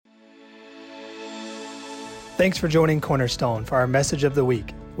Thanks for joining Cornerstone for our message of the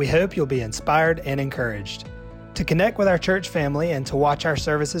week. We hope you'll be inspired and encouraged. To connect with our church family and to watch our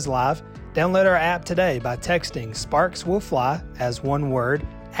services live, download our app today by texting Sparks Will Fly as one word,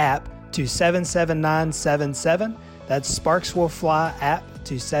 app, to 77977. That's Sparks Will Fly app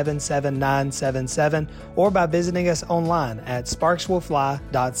to 77977, or by visiting us online at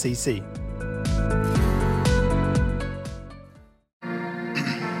sparkswillfly.cc.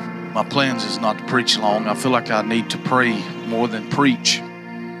 My plans is not to preach long. I feel like I need to pray more than preach.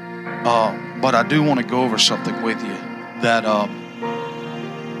 But I do want to go over something with you that I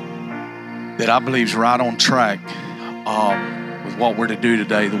believe is right on track with what we're to do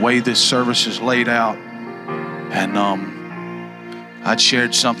today. The way this service is laid out. And I'd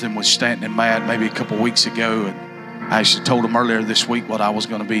shared something with Stanton and Matt maybe a couple weeks ago. And I actually told them earlier this week what I was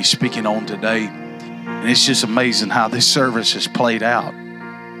going to be speaking on today. And it's just amazing how this service is played out.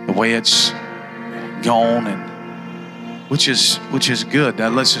 The way it's gone, and which is good.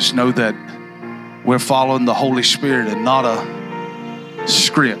 That lets us know that we're following the Holy Spirit and not a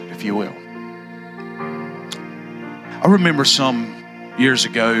script, if you will. I remember some years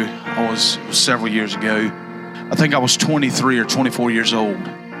ago, it was several years ago, I think I was 23 or 24 years old.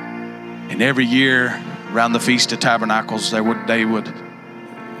 And every year around the Feast of Tabernacles,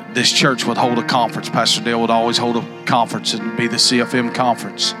 this church would hold a conference. Pastor Dale would always hold a conference and be the CFM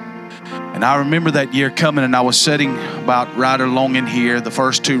conference. And I remember that year coming, and I was sitting about right along in here. The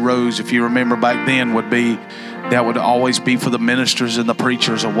first two rows, if you remember back then, that would always be for the ministers and the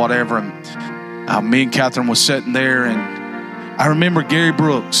preachers or whatever. And me and Catherine was sitting there, and I remember Gary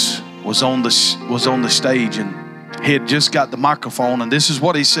Brooks was on the stage, and he had just got the microphone. And this is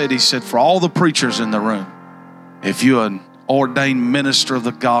what he said. He said, "For all the preachers in the room, if you're an ordained minister of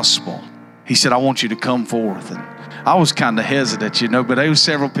the gospel," he said, "I want you to come forth." And I was kind of hesitant, but there was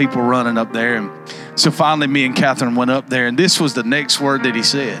several people running up there. And so finally me and Catherine went up there, and this was the next word that he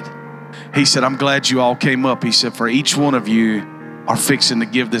said. He said, "I'm glad you all came up." He said, "For each one of you are fixing to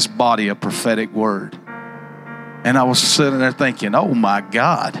give this body a prophetic word." And I was sitting there thinking, oh my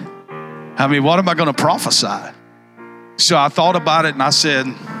God. I mean, what am I going to prophesy? So I thought about it, and I said,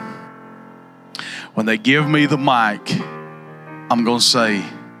 when they give me the mic, I'm going to say,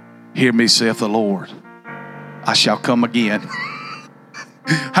 "Hear me, saith the Lord, I shall come again."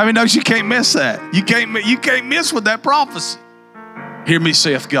 How many knows you can't miss that? You can't miss with that prophecy. "Hear me,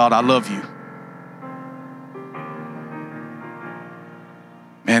 saith God, I love you."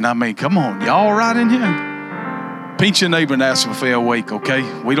 Man, I mean, come on. Y'all all right in here? Pinch your neighbor and ask him if they're awake, okay?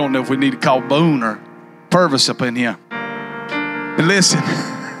 We don't know if we need to call Boone or Purvis up in here. But listen,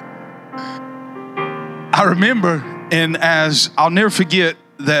 I remember, and I'll never forget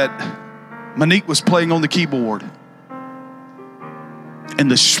that Monique was playing on the keyboard, and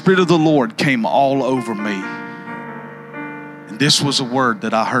the Spirit of the Lord came all over me. And this was a word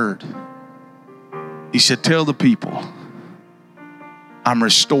that I heard. He said, "Tell the people I'm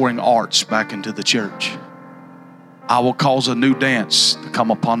restoring arts back into the church. I will cause a new dance to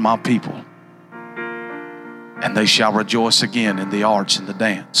come upon my people, and they shall rejoice again in the arts and the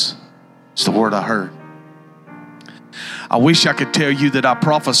dance." It's the word I heard. I wish I could tell you that I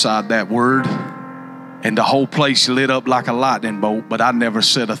prophesied that word and the whole place lit up like a lightning bolt, but I never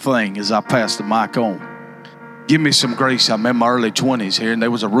said a thing as I passed the mic on. Give me some grace. I'm in my early 20s here, and there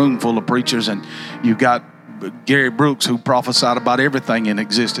was a room full of preachers, and you got Gary Brooks, who prophesied about everything in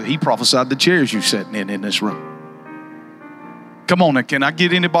existence. He prophesied the chairs you're sitting in this room. Come on, can I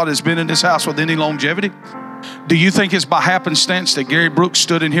get anybody that's been in this house with any longevity? Do you think it's by happenstance that Gary Brooks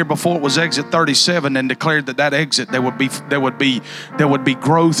stood in here before it was exit 37 and declared that exit there would be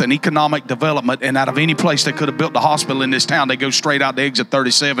growth and economic development, and out of any place they could have built the hospital in this town, they go straight out to exit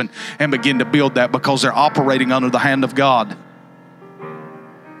 37 and begin to build that because they're operating under the hand of God?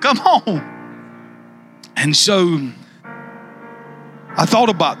 Come on. And so I thought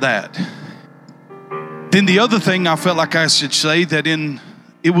about that. Then the other thing I felt like I should say that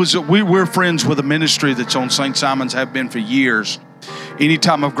we're friends with a ministry that's on St. Simon's, have been for years. Any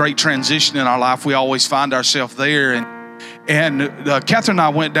time of great transition in our life, we always find ourselves there. And Catherine and I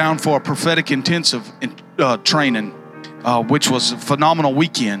went down for a prophetic intensive training, which was a phenomenal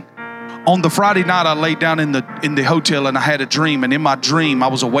weekend. On the Friday night, I laid down in the hotel, and I had a dream. And in my dream, I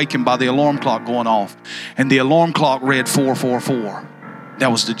was awakened by the alarm clock going off. And the alarm clock read 444. That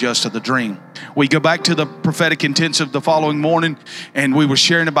was the gist of the dream. We go back to the prophetic intensive the following morning, and we were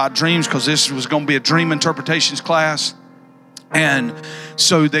sharing about dreams because this was going to be a dream interpretations class. And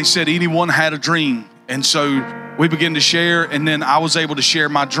so they said anyone had a dream. And so we began to share, and then I was able to share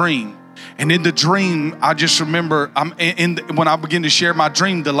my dream. And in the dream, I just remember when I began to share my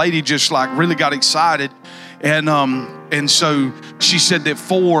dream, the lady just like really got excited. And so she said that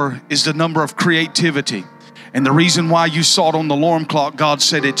 4 is the number of creativity. And the reason why you saw it on the alarm clock, God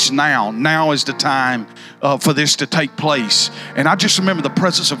said it's now. Now is the time for this to take place. And I just remember the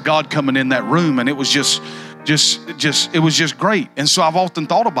presence of God coming in that room, and it was just it was just great. And so I've often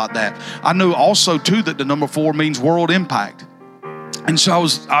thought about that. I know also too that the number 4 means world impact. And so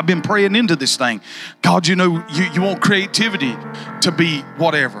I've been praying into this thing. God, you want creativity to be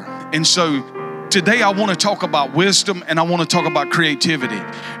whatever. And so today I want to talk about wisdom, and I want to talk about creativity.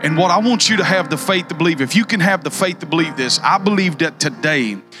 And what I want you to have the faith to believe, if you can have the faith to believe this, I believe that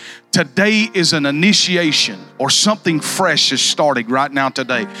today is an initiation, or something fresh is starting right now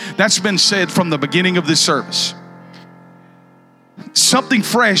today. That's been said from the beginning of this service. Something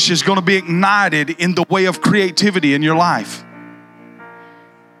fresh is going to be ignited in the way of creativity in your life.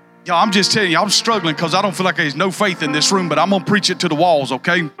 Y'all, I'm just telling you, I'm struggling because I don't feel like there's no faith in this room, but I'm going to preach it to the walls,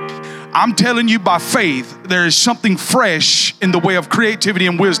 okay? I'm telling you by faith, there is something fresh in the way of creativity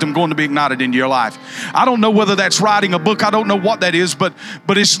and wisdom going to be ignited into your life. I don't know whether that's writing a book. I don't know what that is, but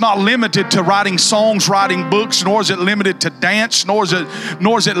it's not limited to writing songs, writing books, nor is it limited to dance, nor is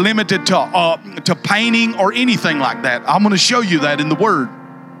it limited to painting or anything like that. I'm going to show you that in the Word.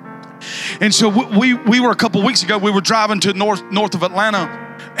 And so we were a couple weeks ago, we were driving to north of Atlanta,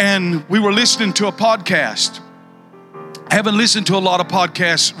 and we were listening to a podcast. I haven't listened to a lot of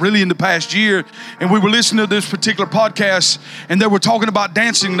podcasts really in the past year, and we were listening to this particular podcast, and they were talking about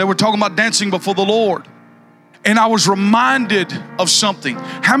dancing. They were talking about dancing before the Lord. And I was reminded of something.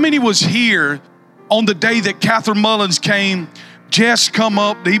 How many was here on the day that Catherine Mullins came? Jess come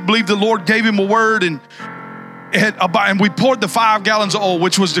up. He believed the Lord gave him a word, and we poured the 5 gallons of oil,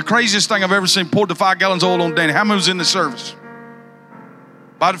 which was the craziest thing I've ever seen. Poured the 5 gallons of oil on Danny. How many was in the service?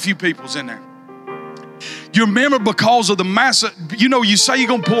 About a few people was in there. You remember, because of the massive, you say you're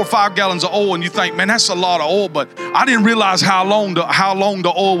going to pour 5 gallons of oil, and you think, man, that's a lot of oil, but I didn't realize how long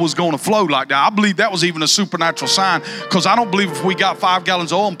the oil was going to flow like that. I believe that was even a supernatural sign, because I don't believe if we got 5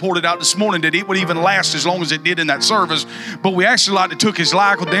 gallons of oil and poured it out this morning that it would even last as long as it did in that service. But we actually took his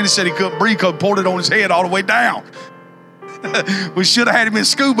life, because Danny said he couldn't breathe, because poured it on his head all the way down. We should have had him in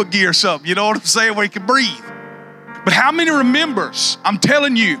scuba gear or something, you know what I'm saying, where he could breathe. But how many remembers? I'm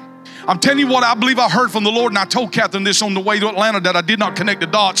telling you what I believe I heard from the Lord, and I told Catherine this on the way to Atlanta, that I did not connect the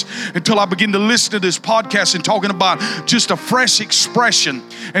dots until I began to listen to this podcast and talking about just a fresh expression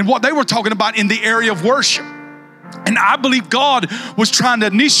and what they were talking about in the area of worship. And I believe God was trying to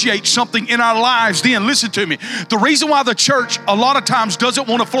initiate something in our lives then. Listen to me. The reason why the church a lot of times doesn't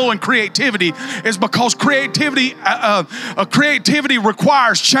want to flow in creativity is because creativity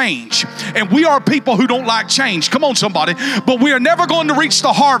requires change. And we are people who don't like change. Come on, somebody. But we are never going to reach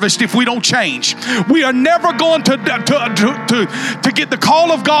the harvest if we don't change. We are never going to get the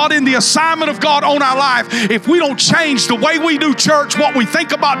call of God and the assignment of God on our life if we don't change the way we do church, what we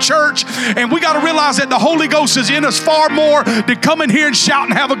think about church. And we got to realize that the Holy Ghost is in us far more than come in here and shout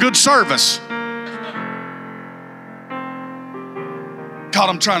and have a good service. God,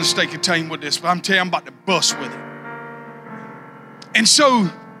 I'm trying to stay contained with this, but I'm telling you, I'm about to bust with it. And so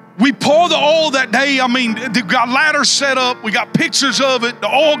we pour the oil that day. I mean, we got ladders set up. We got pictures of it. The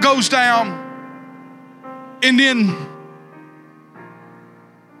oil goes down. And then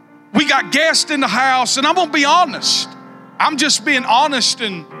we got guests in the house. And I'm going to be honest. I'm just being honest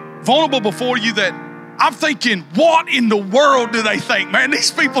and vulnerable before you, that I'm thinking, what in the world do they think? Man, these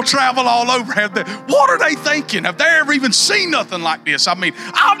people travel all over. What are they thinking? Have they ever even seen nothing like this? I mean,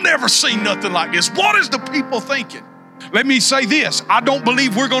 I've never seen nothing like this. What is the people thinking? Let me say this. I don't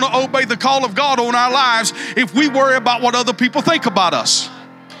believe we're going to obey the call of God on our lives if we worry about what other people think about us.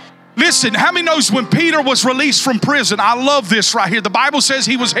 Listen, how many knows when Peter was released from prison? I love this right here. The Bible says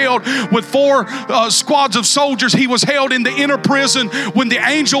he was held with 4 squads of soldiers. He was held in the inner prison. When the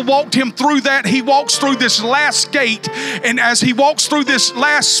angel walked him through that, he walks through this last gate. And as he walks through this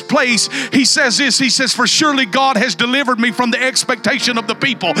last place, he says this. He says, for surely God has delivered me from the expectation of the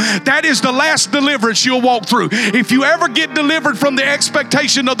people. That is the last deliverance you'll walk through. If you ever get delivered from the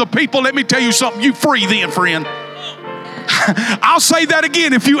expectation of the people, let me tell you something, you free then, friend. I'll say that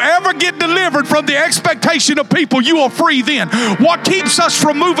again. If you ever get delivered from the expectation of people, you are free then. What keeps us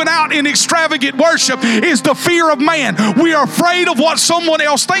from moving out in extravagant worship is the fear of man. We are afraid of what someone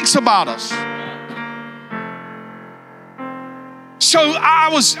else thinks about us. So I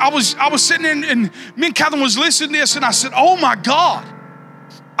was sitting there, and me and Catherine was listening to this, and I said, oh my God.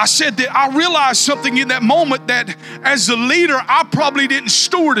 I said that I realized something in that moment, that as the leader, I probably didn't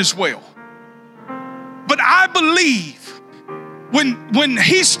steward as well. But I believe when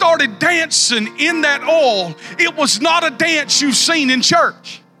he started dancing in that oil, it was not a dance you've seen in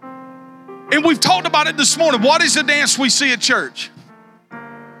church. And we've talked about it this morning. What is the dance we see at church?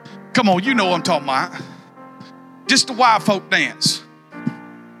 Come on, you know what I'm talking about. Just the white folk dance.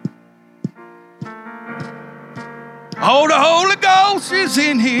 Oh, the Holy Ghost is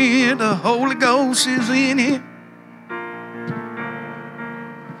in here. The Holy Ghost is in here.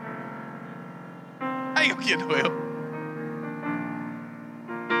 How you get well?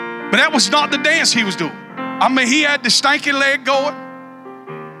 But that was not the dance he was doing. I mean, he had the stanky leg going,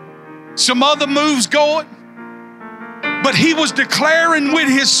 some other moves going, but he was declaring with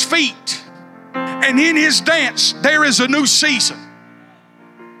his feet, and in his dance, there is a new season.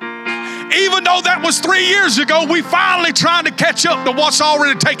 Even though that was 3 years ago, we finally trying to catch up to what's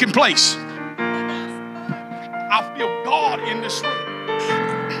already taken place. I feel God in this room.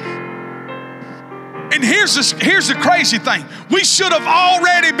 And here's the crazy thing. We should have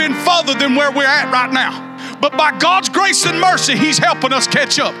already been further than where we're at right now. But by God's grace and mercy, he's helping us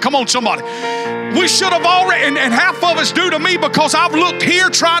catch up. Come on, somebody. We should have already, and half of it's due to me because I've looked here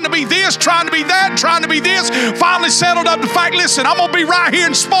trying to be this, trying to be that, trying to be this, finally settled up the fact, listen, I'm going to be right here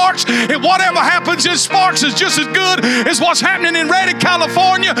in Sparks, and whatever happens in Sparks is just as good as what's happening in Redding,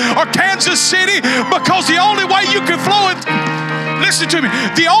 California, or Kansas City, because the only way you can flow it, listen to me,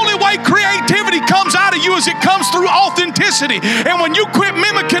 the only way creativity comes out of you is it comes through authenticity. And when you quit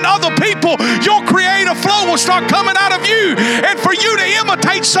mimicking other people, your creative flow will start coming out of you. And for you to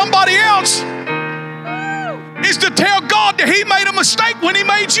imitate somebody else is to tell God that he made a mistake when he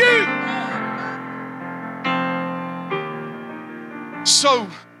made you. So,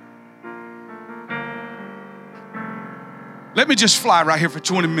 let me just fly right here for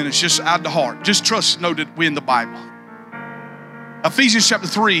 20 minutes, just out of the heart. Just trust, know that we're in the Bible. Ephesians chapter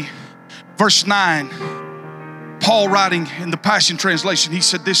 3, verse 9, Paul writing in the Passion Translation, he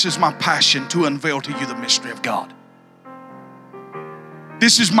said, this is my passion to unveil to you the mystery of God.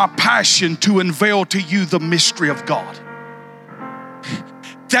 This is my passion to unveil to you the mystery of God.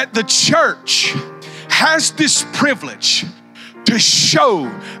 That the church has this privilege to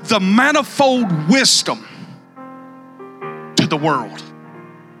show the manifold wisdom to the world.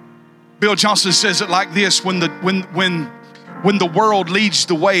 Bill Johnson says it like this, when the world leads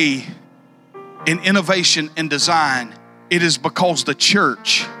the way in innovation and design, it is because the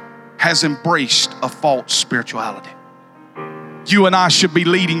church has embraced a false spirituality. You and I should be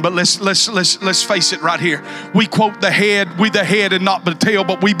leading, but let's face it right here. We quote the head and not the tail,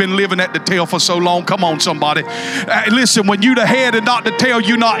 but we've been living at the tail for so long. Come on, somebody. Listen, when you the head and not the tail,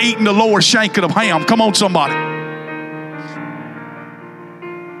 you're not eating the lower shanking of ham. Come on, somebody.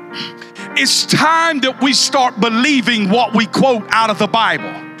 It's time that we start believing what we quote out of the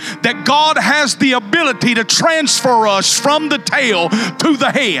Bible. That God has the ability to transfer us from the tail to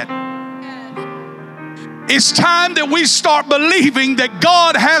the head. It's time that we start believing that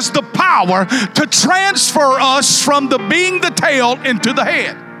God has the power to transfer us from being the tail into the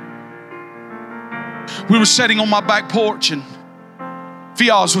head. We were sitting on my back porch, and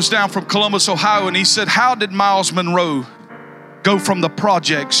Fiaz was down from Columbus, Ohio, and he said, how did Miles Monroe go from the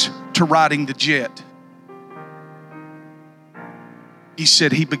projects to riding the jet? He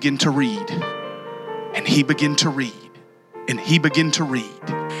said he began to read, and he began to read, and he began to read,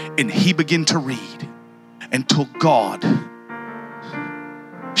 and he began to read, until God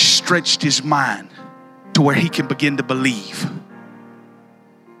stretched his mind to where he can begin to believe.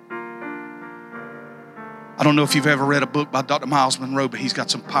 I don't know if you've ever read a book by Dr. Miles Monroe, but he's got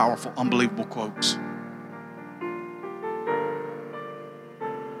some powerful, unbelievable quotes.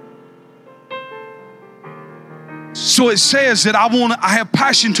 So it says that I have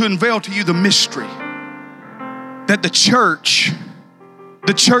passion to unveil to you the mystery that the church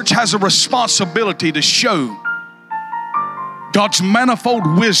has a responsibility to show God's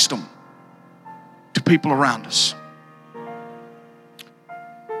manifold wisdom to people around us.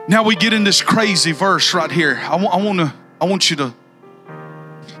 Now we get in this crazy verse right here. I want you to,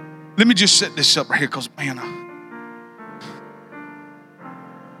 let me just set this up right here, because man,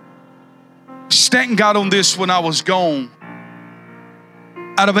 Stanton got on this when I was gone.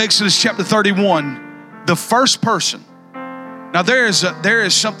 Out of Exodus chapter 31, the first person. Now there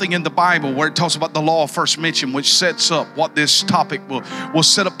is something in the Bible where it talks about the law of first mention, which sets up what this topic will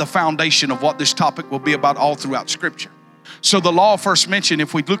set up the foundation of what this topic will be about all throughout Scripture. So the law of first mention,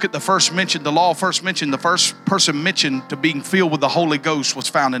 if we look at the first mention, the law of first mention, the first person mentioned to being filled with the Holy Ghost was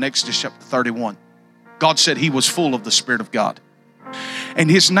found in Exodus chapter 31. God said he was full of the Spirit of God. And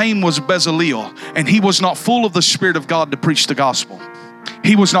his name was Bezaleel, and he was not full of the Spirit of God to preach the gospel.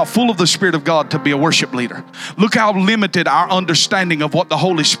 He was not full of the Spirit of God to be a worship leader. Look how limited our understanding of what the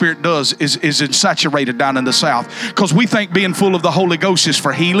Holy Spirit does is saturated down in the South. Because we think being full of the Holy Ghost is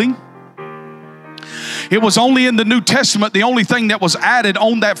for healing. It was only in the New Testament. The only thing that was added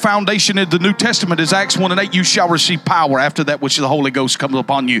on that foundation in the New Testament is Acts 1:8. You shall receive power after that which the Holy Ghost comes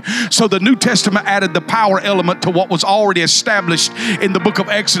upon you. So the New Testament added the power element to what was already established in the book of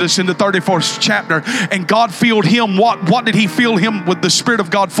Exodus in the 34th chapter. And God filled him. What did he fill him with the Spirit of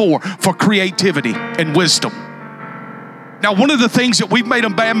God for? For creativity and wisdom. Now, one of the things that we've made a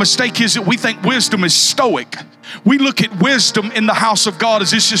bad mistake is that we think wisdom is stoic. We look at wisdom in the house of God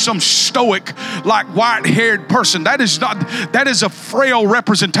as it's just some stoic, like white-haired person. That is a frail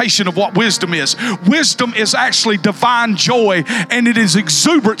representation of what wisdom is. Wisdom is actually divine joy, and it is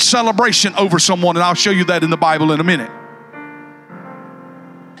exuberant celebration over someone. And I'll show you that in the Bible in a minute.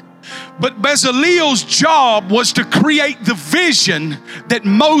 But Bezalel's job was to create the vision that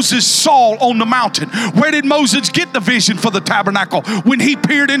Moses saw on the mountain. Where did Moses get the vision for the tabernacle? When he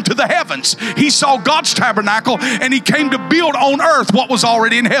peered into the heavens, he saw God's tabernacle, and he came to build on earth what was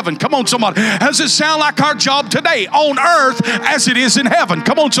already in heaven. Come on, somebody. Does it sound like our job today? On earth as it is in heaven.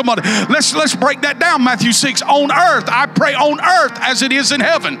 Come on, somebody. Let's break that down. Matthew 6. On earth, I pray on earth as it is in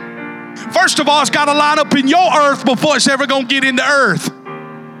heaven. First of all, it's got to line up in your earth before it's ever going to get into earth.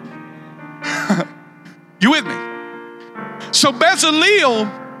 You with me? So Bezalel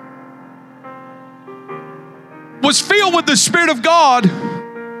was filled with the Spirit of God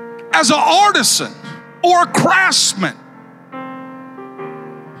as an artisan or a craftsman.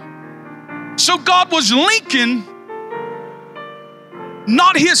 So God was linking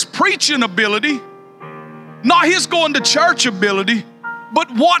not his preaching ability, not his going to church ability,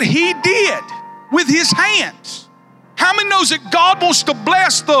 but what he did with his hands. How many knows that God wants to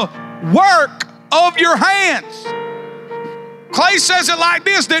bless the work of your hands? Clay says it like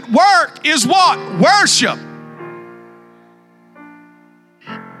this, that work is what? Worship.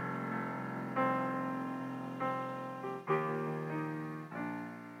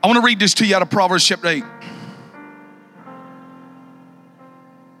 I want to read this to you out of Proverbs chapter 8.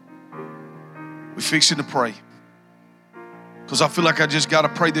 We're fixing to pray, because I feel like I just got to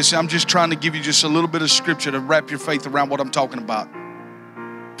pray this. I'm just trying to give you just a little bit of scripture to wrap your faith around what I'm talking about.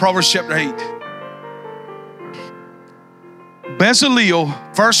 Proverbs chapter 8.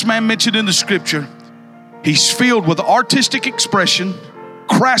 Bezalel, first man mentioned in the scripture, he's filled with artistic expression,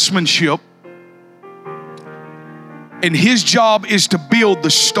 craftsmanship, and his job is to build the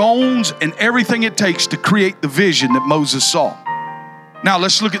stones and everything it takes to create the vision that Moses saw. Now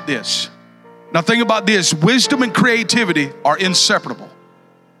let's look at this. Now think about this. Wisdom and creativity are inseparable.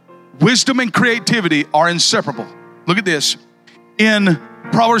 Wisdom and creativity are inseparable. Look at this. In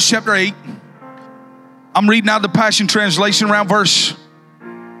Proverbs chapter 8, I'm reading out the Passion Translation around verse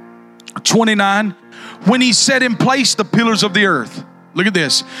 29. When he set in place the pillars of the earth. Look at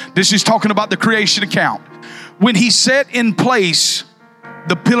this. This is talking about the creation account. When he set in place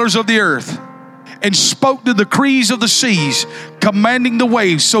the pillars of the earth and spoke the decrees of the seas, commanding the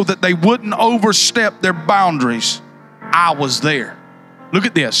waves so that they wouldn't overstep their boundaries, I was there. Look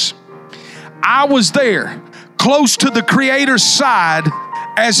at this. I was there, close to the Creator's side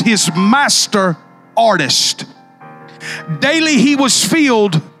as his master artist. Daily he was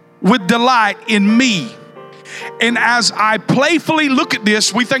filled with delight in me. And as I playfully, look at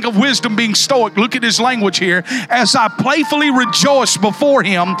this, we think of wisdom being stoic. Look at his language here. As I playfully rejoiced before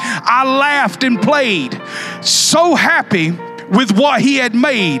him, I laughed and played, so happy with what he had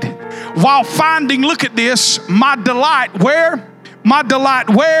made, while finding, look at this, my delight where? My delight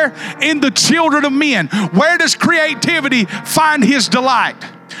where? In the children of men. Where does creativity find his delight?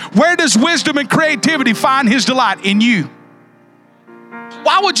 Where does wisdom and creativity find his delight? In you.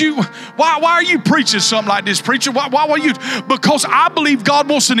 Why are you preaching something like this, preacher? Why are you? Because I believe God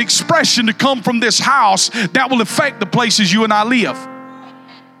wants an expression to come from this house that will affect the places you and I live.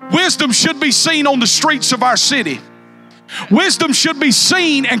 Wisdom should be seen on the streets of our city. Wisdom should be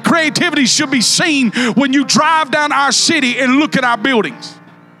seen, and creativity should be seen when you drive down our city and look at our buildings.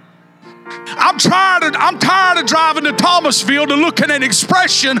 I'm tired of driving to Thomasville to look at an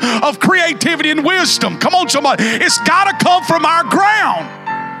expression of creativity and wisdom. Come on, somebody. It's got to come from our ground.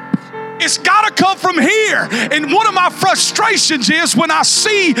 It's got to come from here. And one of my frustrations is when I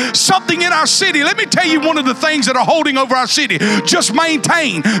see something in our city. Let me tell you one of the things that are holding over our city. Just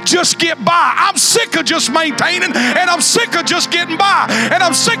maintain. Just get by. I'm sick of just maintaining, and I'm sick of just getting by. And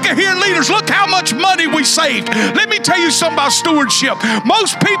I'm sick of hearing leaders, look how much money we saved. Let me tell you something about stewardship.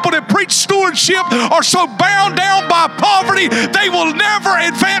 Most people that preach stewardship are so bound down by poverty, they will never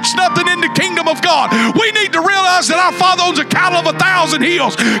advance nothing in the kingdom of God. We need to realize that our Father owns a cattle of 1,000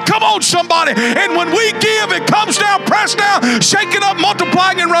 hills. Come on, somebody. And when we give, it comes down, pressed down, shaking up,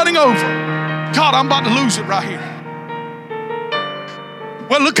 multiplying, and running over. God, I'm about to lose it right here.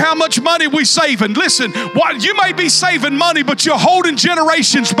 Well, look how much money we saving. Listen, what you may be saving money, but you're holding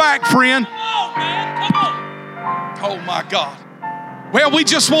generations back, friend. Come on, man. Come on. Oh my God. Well, we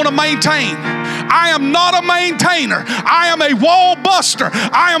just want to maintain. I am not a maintainer. I am a wall buster.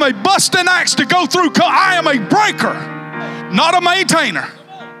 I am a busting axe to go through. I am a breaker, not a maintainer.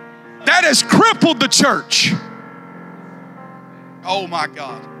 That has crippled the church. Oh my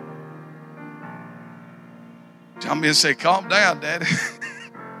God. John Ben say, calm down, Daddy.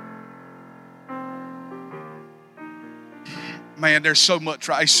 Man, there's so much,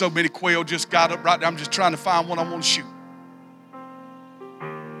 so many quail just got up right there. I'm just trying to find one I want to shoot.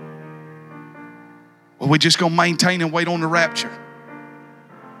 Well, we're just going to maintain and wait on the rapture.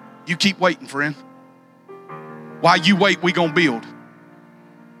 You keep waiting, friend. While you wait, we're going to build.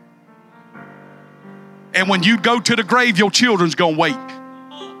 And when you go to the grave, your children's going to wait.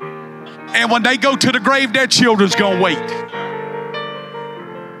 And when they go to the grave, their children's going to wait.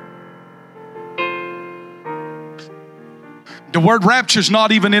 The word rapture's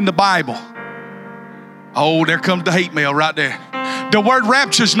not even in the Bible. Oh, there comes the hate mail right there. The word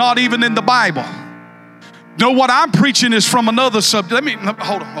rapture's not even in the Bible. No, what I'm preaching is from another subject.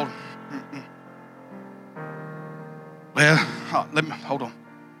 Hold on. Well, hold on.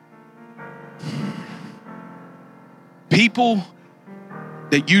 People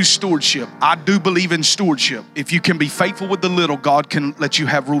that use stewardship, I do believe in stewardship. If you can be faithful with the little, God can let you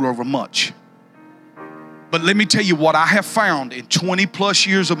have rule over much. But let me tell you what I have found in 20 plus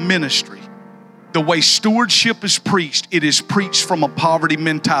years of ministry. The way stewardship is preached, it is preached from a poverty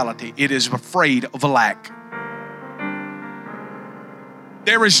mentality. It is afraid of a lack.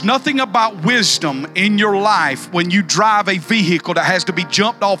 There is nothing about wisdom in your life when you drive a vehicle that has to be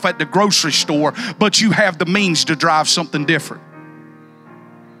jumped off at the grocery store, but you have the means to drive something different.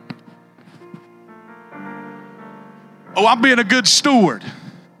 Oh, I'm being a good steward.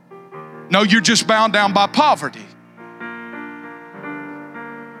 No, you're just bound down by poverty.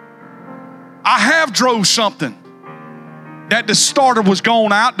 I have drove something that the starter was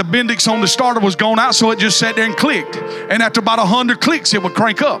gone out. The Bendix on the starter was gone out, so it just sat there and clicked. And after about 100 clicks, it would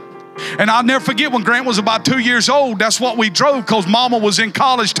crank up. And I'll never forget when Grant was about 2 years old, that's what we drove because Mama was in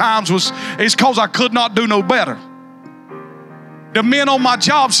college times. It's because I could not do no better. The men on my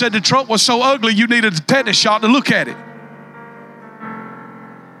job said the truck was so ugly you needed a tetanus shot to look at it.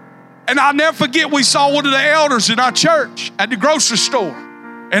 And I'll never forget we saw one of the elders in our church at the grocery store.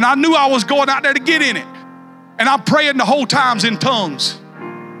 And I knew I was going out there to get in it. And I'm praying the whole times in tongues.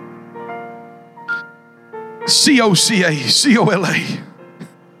 C-O-C-A, C-O-L-A.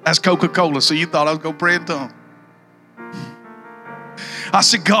 That's Coca-Cola, so you thought I was going to pray in tongues. I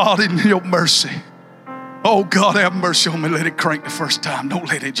said, God, in your mercy. Oh, God, have mercy on me. Let it crank the first time. Don't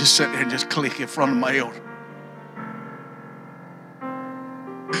let it just sit there and just click in front of my elder.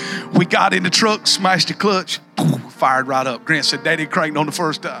 We got in the truck, smashed the clutch, fired right up. Grant said, Daddy cranked on the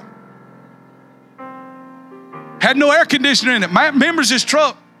first time. Had no air conditioner in it. Remembers this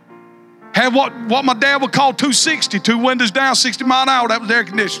truck had what my dad would call 260, two windows down, 60 mile an hour. That was the air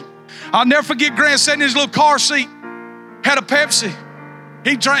conditioner. I'll never forget Grant sitting in his little car seat, had a Pepsi.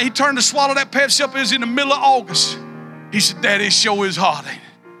 He turned to swallow that Pepsi up. It was in the middle of August. He said, Daddy, it sure is hot, ain't it?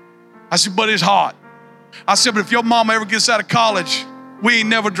 I said, but it's hot. I said, but if your mama ever gets out of college, we ain't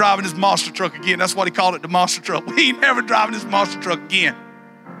never driving this monster truck again. That's what he called it, the monster truck. We ain't never driving this monster truck again.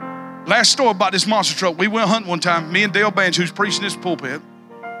 Last story about this monster truck. We went hunting one time. Me and Dale Bange, who's preaching this pulpit,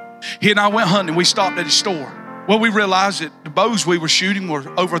 he and I went hunting. We stopped at his store. Well, we realized that the bows we were shooting were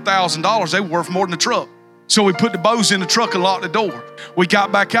over $1,000. They were worth more than the truck. So we put the bows in the truck and locked the door. We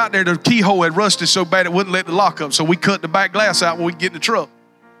got back out there. The keyhole had rusted so bad it wouldn't let the lock up. So we cut the back glass out when we get in the truck.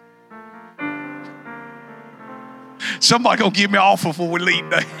 Somebody gonna give me an offer before we leave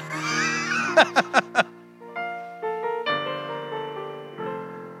today.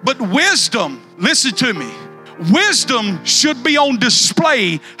 But wisdom, listen to me. Wisdom should be on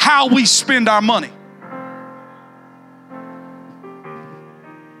display how we spend our money.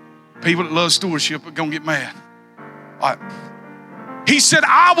 People that love stewardship are gonna get mad. All right. He said,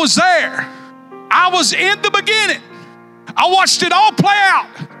 I was there. I was in the beginning. I watched it all play out.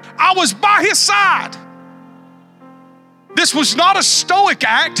 I was by his side. This was not a stoic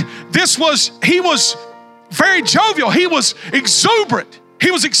act. He was very jovial. He was exuberant.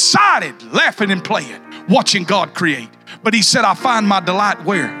 He was excited, laughing and playing, watching God create. But he said, I find my delight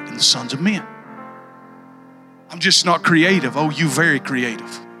where? In the sons of men. I'm just not creative. Oh, you very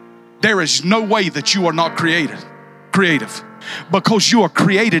creative. There is no way that you are not creative. Because you are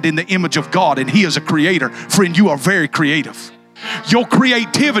created in the image of God and he is a creator. Friend, you are very creative. Your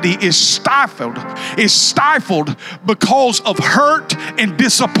creativity is stifled because of hurt and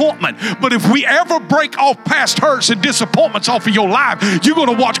disappointment. But if we ever break off past hurts and disappointments off of your life, you're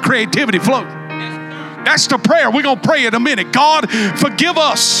going to watch creativity flow. That's the prayer. We're going to pray in a minute. God, forgive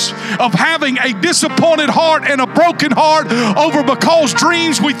us of having a disappointed heart and a broken heart over because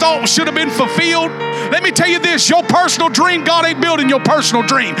dreams we thought should have been fulfilled. Let me tell you this, your personal dream, God ain't building your personal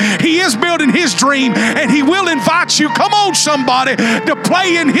dream. He is building his dream, and he will invite you, come on somebody, to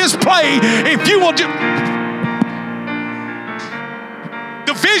play in his play if you will just...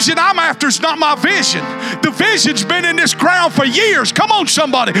 The vision I'm after is not my vision. The vision's been in this ground for years. Come on,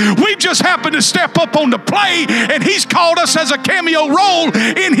 somebody. We've just happened to step up on the play, and he's called us as a cameo role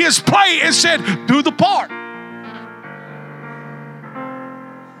in his play and said, do the part.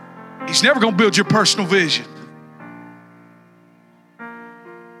 He's never going to build your personal vision.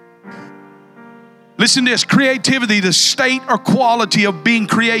 Listen to this. Creativity, the state or quality of being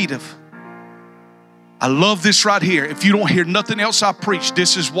creative. I love this right here. If you don't hear nothing else I preach,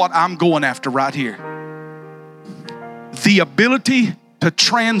 this is what I'm going after right here. The ability to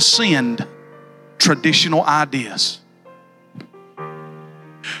transcend traditional ideas.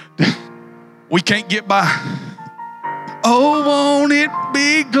 We can't get by. Oh, won't it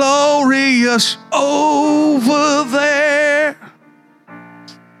be glorious over there?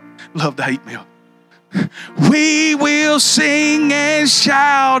 Love the hate mail. We will sing and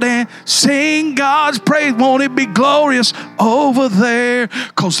shout and sing God's praise. Won't it be glorious over there?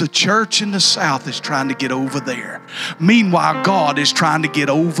 Because the church in the South is trying to get over there. Meanwhile, God is trying to get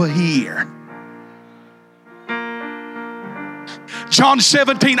over here. John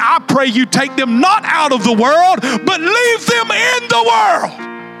 17, I pray you take them not out of the world, but leave them in the world.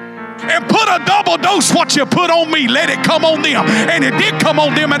 And put a double dose what you put on me. Let it come on them. And it did come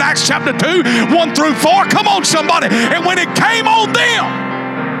on them in Acts chapter 2, 1 through 4. Come on, somebody. And when it came on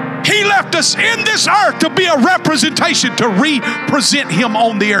them, he left us in this earth to be a representation, to represent him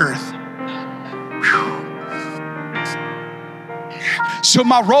on the earth. Whew. So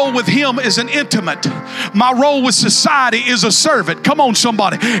my role with him is an intimate. My role with society is a servant. Come on,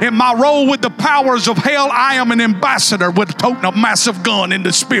 somebody. And my role with the powers of hell, I am an ambassador with toting a massive gun in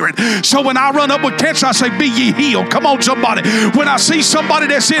the spirit. So when I run up with cancer, I say, be ye healed. Come on, somebody. When I see somebody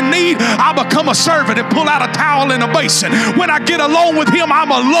that's in need, I become a servant and pull out a towel and a basin. When I get alone with him,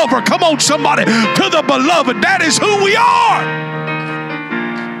 I'm a lover. Come on, somebody. To the beloved. That is who we are.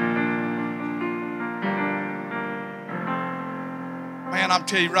 Man, I'm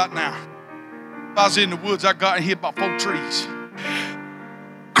telling you right now, if I was in the woods, I got hit by 4 trees.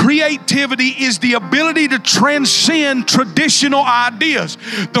 Creativity is the ability to transcend traditional ideas.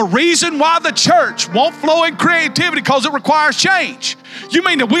 The reason why the church won't flow in creativity because it requires change. You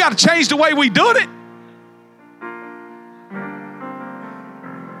mean that we got to change the way we do it?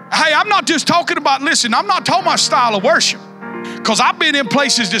 Hey, I'm not just talking about, listen, I'm not talking about style of worship. Because I've been in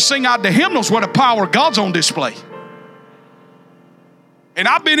places to sing out the hymnals where the power of God's on display. And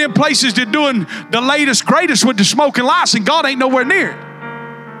I've been in places that doing the latest, greatest with the smoking lights, and God ain't nowhere near it.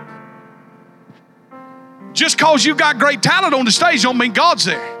 Just because you got great talent on the stage don't mean God's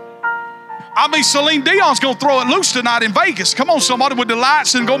there. I mean, Celine Dion's going to throw it loose tonight in Vegas. Come on, somebody, with the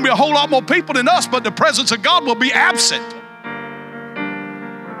lights, and going to be a whole lot more people than us, but the presence of God will be absent.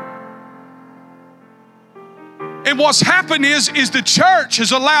 And what's happened is the church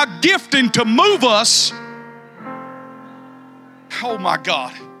has allowed gifting to move us. Oh my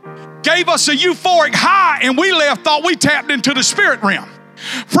God. Gave us a euphoric high, and we thought we tapped into the spirit realm.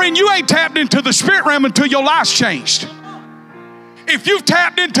 Friend, you ain't tapped into the spirit realm until your life's changed. If you've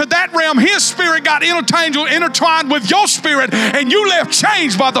tapped into that realm, his spirit got intertwined with your spirit, and you left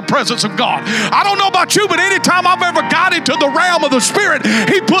changed by the presence of God. I don't know about you, but anytime I've ever got into the realm of the spirit,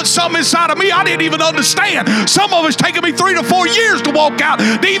 he put something inside of me I didn't even understand. Some of it's taken me 3 to 4 years to walk out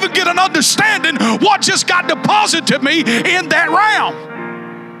to even get an understanding what just got deposited me in that realm.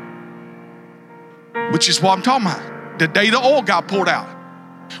 Which is what I'm talking about. The day the oil got poured out.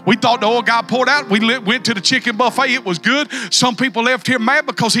 We thought the oil got poured out. We went to the chicken buffet. It was good. Some people left here mad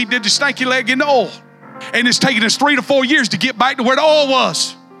because he did the stanky leg in the oil. And it's taken us 3 to 4 years to get back to where the oil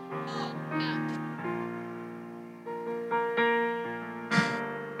was.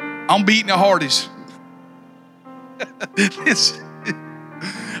 I'm beating the Hardee's.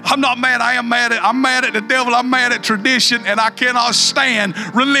 I'm not mad. I'm mad at the devil. I'm mad at tradition, and I cannot stand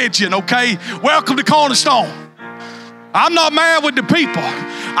religion, okay? Welcome to Cornerstone. I'm not mad with the people.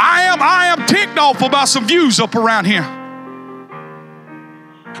 I am ticked off about some views up around here.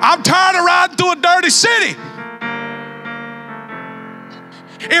 I'm tired of riding through a dirty city.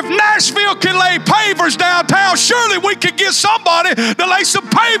 If Nashville can lay pavers downtown, surely we can get somebody to lay some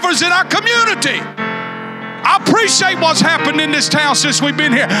pavers in our community. I appreciate what's happened in this town since we've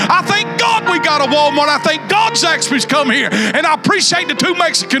been here. I thank God we got a Walmart. I thank God Zaxby's come here. And I appreciate the 2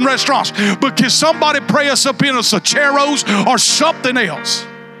 Mexican restaurants. But can somebody pray us up in a Sacheros or something else?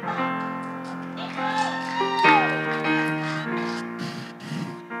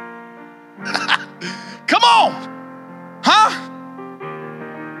 Come on. Huh?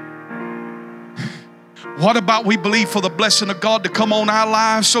 What about we believe for the blessing of God to come on our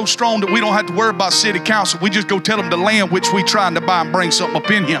lives so strong that we don't have to worry about city council? We just go tell them the land which we trying to buy and bring something up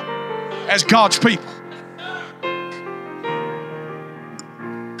in here as God's people.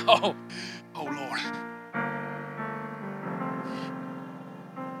 Oh Lord.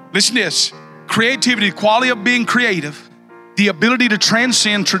 Listen to this. Creativity, the quality of being creative, the ability to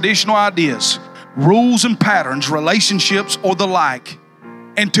transcend traditional ideas, rules and patterns, relationships, or the like,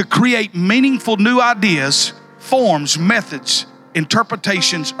 and to create meaningful new ideas, forms, methods,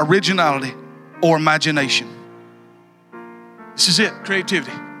 interpretations, originality, or imagination. This is it,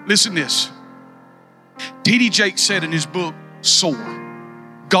 creativity. Listen to this. T.D. Jakes said in his book, Soar,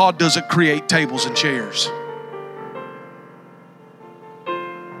 God doesn't create tables and chairs.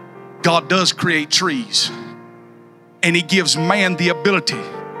 God does create trees, and He gives man the ability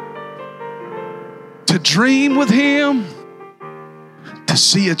to dream with Him, to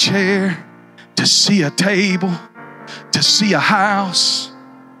see a chair, to see a table, to see a house.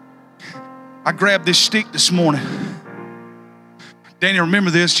 I grabbed this stick this morning. Danny, remember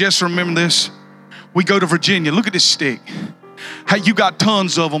this. Jess, remember this. We go to Virginia. Look at this stick. Hey, you got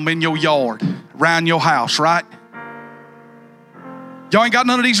tons of them in your yard, around your house, right? Y'all ain't got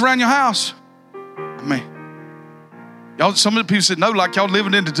none of these around your house? I mean, y'all. Some of the people said no, like y'all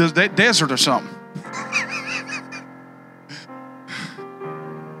living in the desert or something.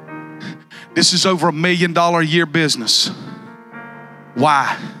 This is over $1 million a year business.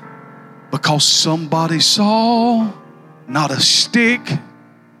 Why? Because somebody saw not a stick,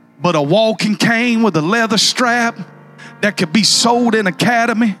 but a walking cane with a leather strap that could be sold in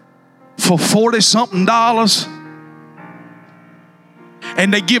Academy for $40-something.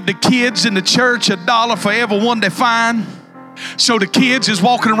 And they give the kids in the church $1 for every one they find. So the kids is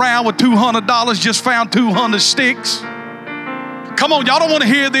walking around with $200, just found 200 sticks. Come on, y'all don't want to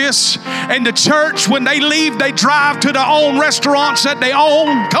hear this. And the church, when they leave, they drive to their own restaurants that they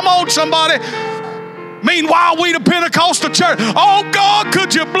own. Come on, somebody. Meanwhile, we the Pentecostal church, oh God,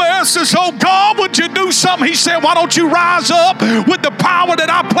 could you bless us? Oh God, would you do something? He said, why don't you rise up with the power that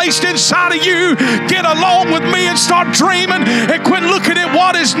I placed inside of you? Get along with me and start dreaming and quit looking at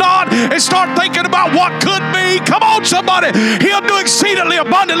what is not and start thinking about what could be. Come on, somebody. He'll do exceedingly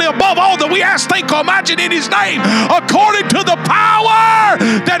abundantly above all that we ask, think, or imagine in His name, according to the power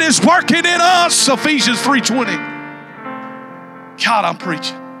that is working in us. Ephesians 3:20. God, I'm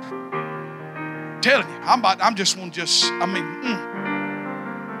preaching. Telling you,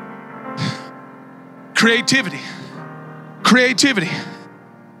 creativity. Creativity.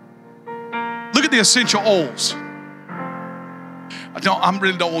 Look at the essential oils. I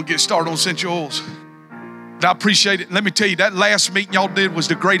really don't want to get started on essential oils. But I appreciate it. Let me tell you, that last meeting y'all did was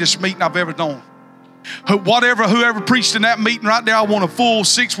the greatest meeting I've ever known. Whoever preached in that meeting right there, I want a full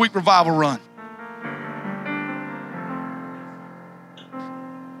 6-week revival run.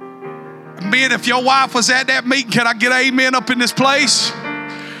 Men, if your wife was at that meeting, can I get an amen up in this place?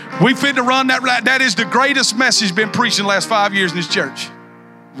 We fit to run that right. That is the greatest message been preached in the last 5 years in this church.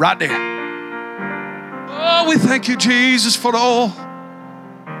 Right there. Oh, we thank you, Jesus, for the oil.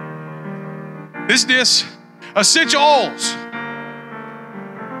 This essential oils.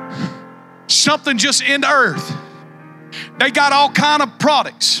 Something just in the earth. They got all kind of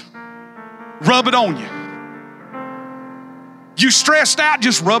products. Rub it on you. You stressed out,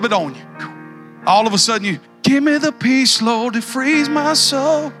 just rub it on you. All of a sudden you, give me the peace, Lord, that frees my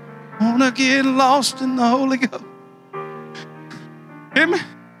soul. Wanna get lost in the Holy Ghost. Hear me?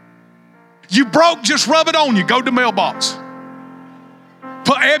 You broke, just rub it on you. Go to the mailbox.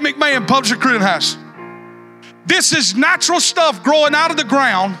 Put Ed McMahon, Publisher Clearing House. This is natural stuff growing out of the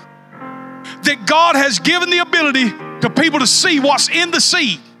ground that God has given the ability to people to see what's in the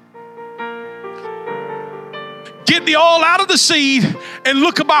seed. Get the oil out of the seed and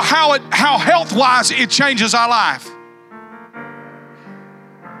look about how health-wise it changes our life.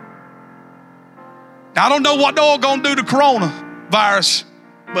 Now, I don't know what the oil going to do to coronavirus,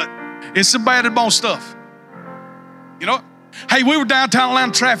 but it's some bad and bone stuff. You know, Hey, we were downtown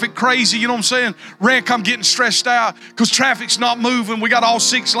Atlanta, traffic crazy, you know what I'm saying? Wreck, I'm getting stressed out because traffic's not moving. We got all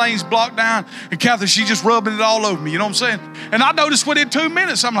 6 lanes blocked down. And Catherine, she's just rubbing it all over me, you know what I'm saying? And I noticed within 2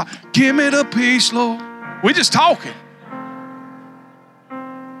 minutes, I'm like, give me the peace, Lord. We're just talking.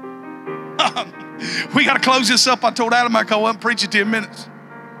 We got to close this up. I told Adam I wasn't preaching 10 minutes.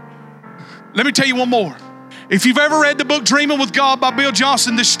 Let me tell you one more. If you've ever read the book Dreaming with God by Bill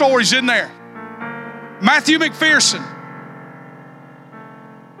Johnson, this story's in there. Matthew McPherson,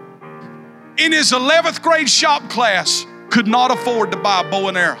 in his 11th grade shop class, could not afford to buy a bow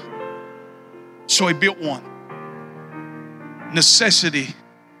and arrow. So he built one. Necessity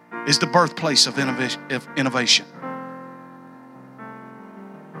is the birthplace of innovation.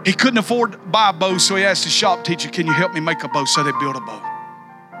 He couldn't afford to buy a bow, so he asked his shop teacher, can you help me make a bow? So they built a bow.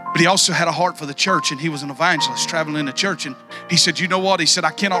 But he also had a heart for the church, and he was an evangelist traveling in the church. And he said, you know what? He said, I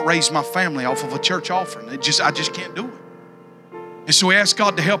cannot raise my family off of a church offering. I just can't do it. And so he asked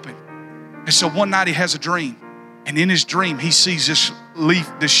God to help him. And so one night he has a dream. And in his dream, he sees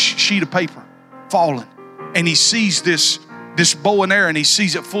this sheet of paper falling. And he sees this bow and arrow, and he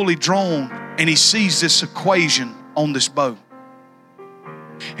sees it fully drawn. And he sees this equation on this bow.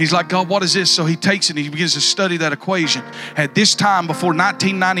 He's like, God, what is this? So he takes it and he begins to study that equation. At this time, before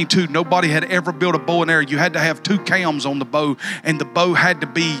 1992, nobody had ever built a bow and arrow. You had to have 2 cams on the bow, and the bow had to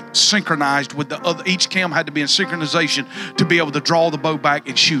be synchronized with the other. Each cam had to be in synchronization to be able to draw the bow back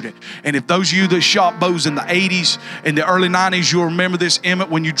and shoot it. And if those of you that shot bows in the 80s and the early 90s, you'll remember this,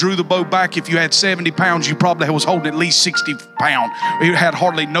 Emmett, when you drew the bow back, if you had 70 pounds, you probably was holding at least 60 pounds. It had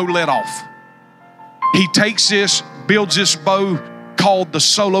hardly no let off. He takes this, builds this bow, called the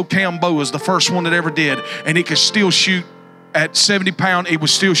Solo Cam bow, was the first one that ever did, and it could still shoot at 70 pounds. It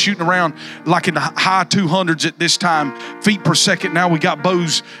was still shooting around like in the high 200s at this time, feet per second. Now we got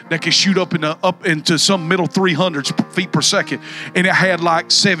bows that can shoot up into some middle 300s feet per second, and it had like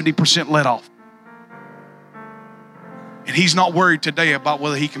 70% let off. And he's not worried today about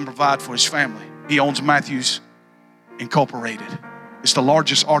whether he can provide for his family. He owns Matthews Incorporated. It's the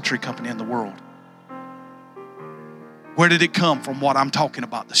largest archery company in the world. Where did it come from? What I'm talking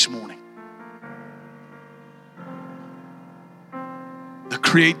about this morning. The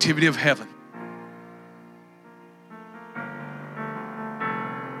creativity of heaven.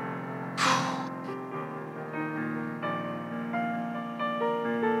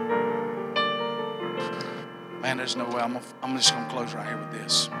 Man, there's no way. I'm just going to close right here with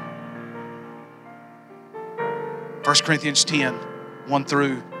this. 1 Corinthians 10, 1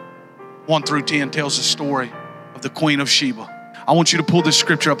 through 10 tells the story of the Queen of Sheba. I want you to pull this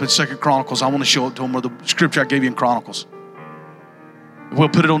scripture up in 2 Chronicles. I want to show it to them, or the scripture I gave you in Chronicles. We'll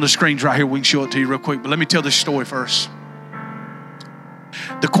put it on the screens right here. We can show it to you real quick. But let me tell this story first.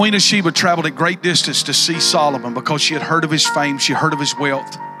 The Queen of Sheba traveled a great distance to see Solomon because she had heard of his fame. She heard of his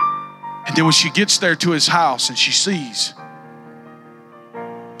wealth. And then when she gets there to his house and she sees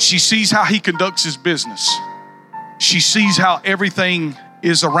how he conducts his business. She sees how everything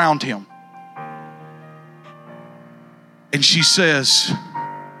is around him. And she says,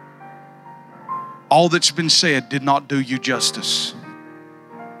 all that's been said did not do you justice.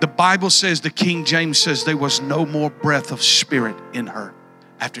 The Bible says, the King James says, there was no more breath of spirit in her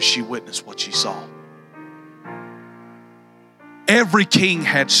after she witnessed what she saw. Every king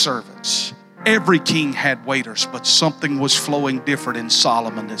had servants. Every king had waiters, but something was flowing different in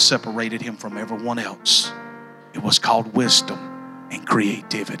Solomon that separated him from everyone else. It was called wisdom and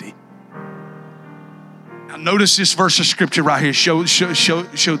creativity. Now notice this verse of scripture right here. Show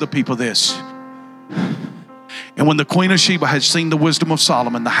the people this. And when the Queen of Sheba had seen the wisdom of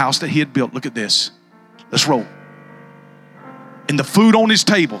Solomon, the house that he had built, look at this. Let's roll. And the food on his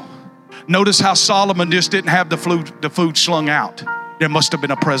table. Notice how Solomon just didn't have the food slung out. There must have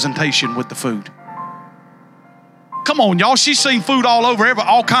been a presentation with the food. Come on, y'all. She's seen food all over,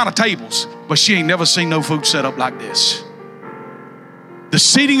 all kind of tables. But she ain't never seen no food set up like this. The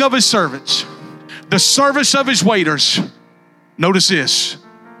seating of his servants. The service of his waiters. Notice this.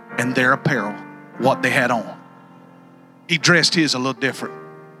 And their apparel. What they had on. He dressed his a little different.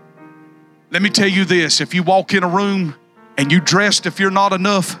 Let me tell you this. If you walk in a room and you dressed if you're not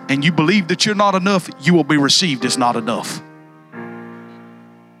enough and you believe that you're not enough, you will be received as not enough.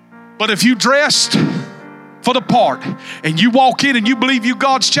 But if you dressed for the part and you walk in and you believe you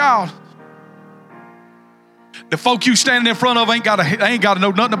God's child, the folk you standing in front of ain't got to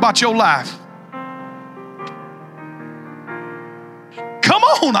know nothing about your life. Come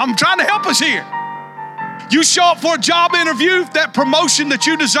on, I'm trying to help us here. You show up for a job interview, that promotion that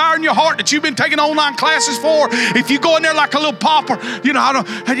you desire in your heart, that you've been taking online classes for, if you go in there like a little pauper,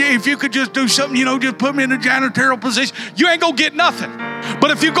 if you could just do something, just put me in a janitorial position, you ain't gonna get nothing.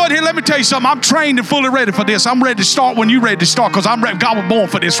 But if you go in here, let me tell you something, I'm trained and fully ready for this. I'm ready to start when you're ready to start, because I'm ready. God was born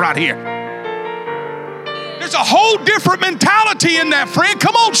for this right here. There's a whole different mentality in that, friend.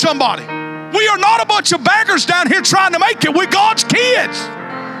 Come on, somebody. We are not a bunch of beggars down here trying to make it. We're God's kids.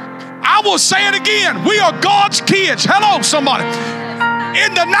 I will say it again. We are God's kids. Hello, somebody.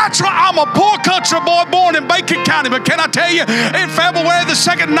 In the natural, I'm a poor country boy born in Bacon County. But can I tell you, in February the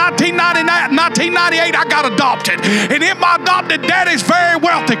 2nd, 1998, I got adopted. And in my adopted daddy's very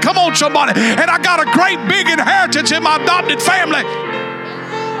wealthy. Come on, somebody. And I got a great big inheritance in my adopted family.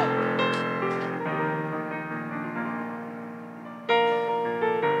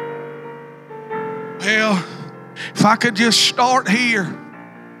 Well, if I could just start here.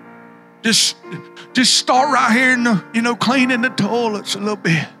 Just start right here in cleaning the toilets a little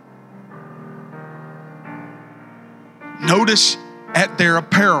bit. Notice at their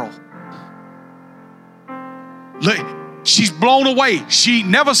apparel. Look, she's blown away. She ain't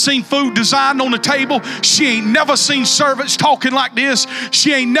never seen food designed on the table. She ain't never seen servants talking like this.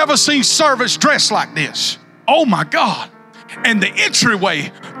 She ain't never seen servants dressed like this. Oh my God. And the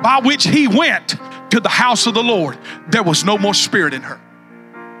entryway by which he went to the house of the Lord, there was no more spirit in her.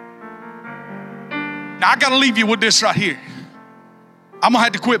 Now, I got to leave you with this right here. I'm going to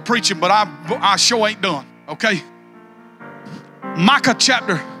have to quit preaching, but I sure ain't done, okay? Micah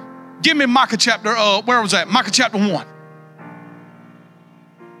chapter, give me Micah chapter, where was that? Micah chapter 1.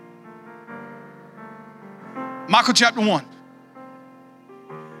 Micah chapter 1.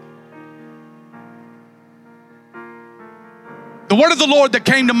 The word of the Lord that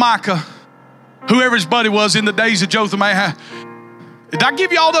came to Micah, whoever his buddy was in the days of Jotham. Did I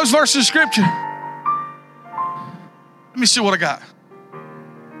give you all those verses of scripture? Let me see what I got.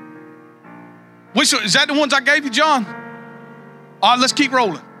 Which is that the ones I gave you, John? All right, let's keep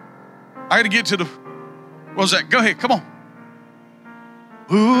rolling. I got to get to the, what was that? Go ahead, come on.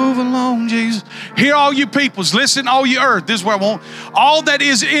 Move along, Jesus. Hear all you peoples, listen all you earth. This is where I want. All that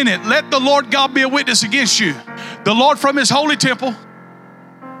is in it, let the Lord God be a witness against you. The Lord from his holy temple.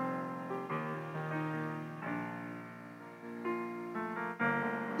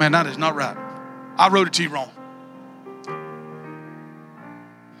 Man, that is not right. I wrote it to you wrong.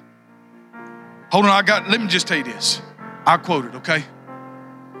 Hold on, let me just tell you this. I'll quote it, okay?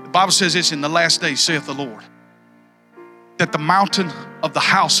 The Bible says this, in the last days, saith the Lord, that the mountain of the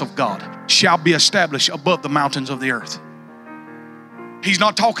house of God shall be established above the mountains of the earth. He's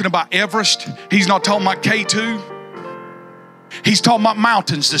not talking about Everest. He's not talking about K2. He's talking about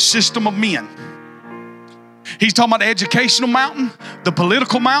mountains, the system of men. He's talking about the educational mountain, the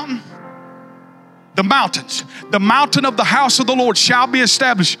political mountain, the mountains. The mountain of the house of the Lord shall be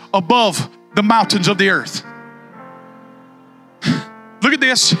established above the mountains of the earth. Look at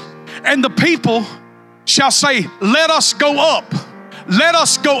this. And the people shall say, let us go up. Let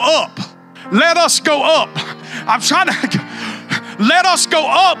us go up. Let us go up. I'm trying to, let us go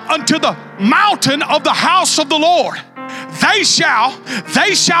up unto the mountain of the house of the Lord. They shall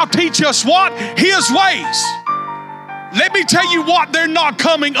teach us what? His ways. Let me tell you what they're not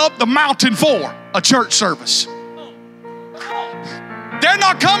coming up the mountain for. A church service. They're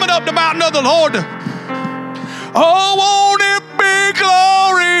not coming up the mountain of the Lord. Oh, won't it be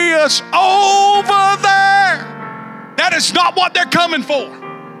glorious over there? That is not what they're coming for.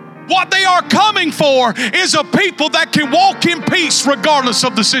 What they are coming for is a people that can walk in peace regardless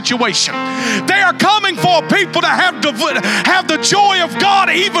of the situation. They are coming for people that have the joy of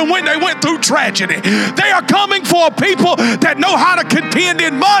God even when they went through tragedy. They are coming for a people that know how to contend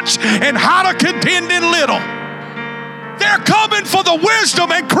in much and how to contend in little. They're coming for the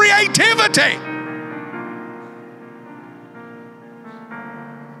wisdom and creativity.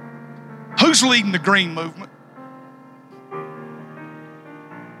 Who's leading the green movement?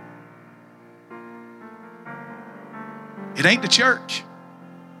 It ain't the church.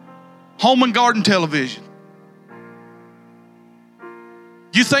 Home and Garden Television.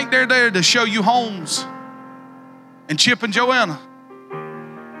 You think they're there to show you homes and Chip and Joanna?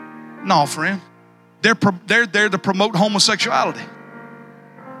 No, friend. They're there to promote homosexuality.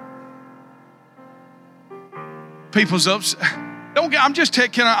 People's upset. I'm just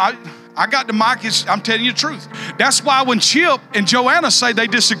taking. I got the mic. I'm telling you the truth. That's why when Chip and Joanna say they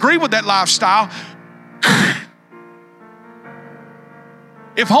disagree with that lifestyle,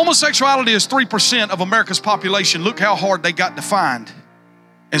 if homosexuality is 3% of America's population, look how hard they got to find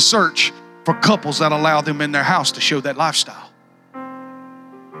and search for couples that allow them in their house to show that lifestyle.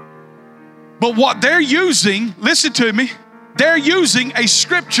 But what they're using, listen to me, they're using a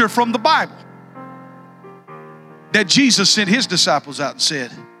scripture from the Bible that Jesus sent his disciples out and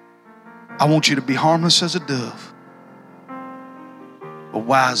said, I want you to be harmless as a dove, but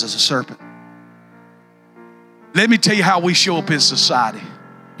wise as a serpent. Let me tell you how we show up in society.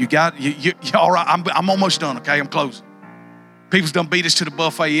 You all right? I'm almost done, okay? I'm closing. People's done beat us to the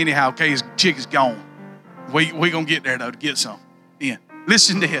buffet anyhow, okay? His chicken's gone. We gonna get there, though, to get some. Yeah.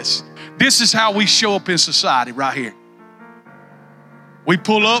 Listen to this. This is how we show up in society right here. We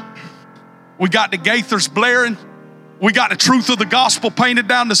pull up. We got the Gaithers blaring. We got the truth of the gospel painted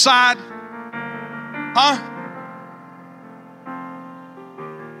down the side. Huh?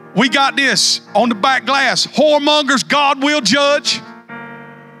 We got this on the back glass. Whoremongers, God will judge.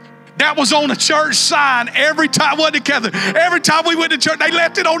 That was on the church sign every time, wasn't it, Catherine? Every time we went to church, they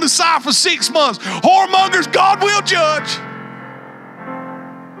left it on the sign for 6 months. Whoremongers, God will judge.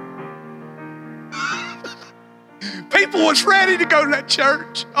 People was ready to go to that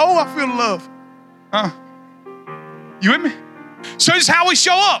church. Oh, I feel love. Huh? You with me? So this is how we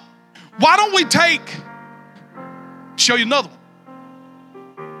show up. Why don't we show you another one.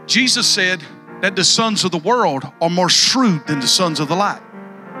 Jesus said that the sons of the world are more shrewd than the sons of the light.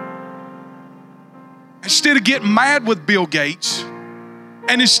 Instead of getting mad with Bill Gates,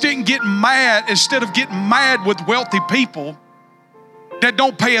 and instead of getting mad with wealthy people that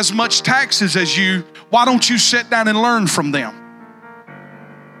don't pay as much taxes as you, why don't you sit down and learn from them?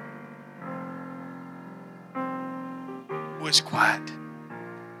 It was quiet.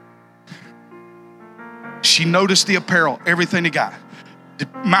 She noticed the apparel, everything they got. The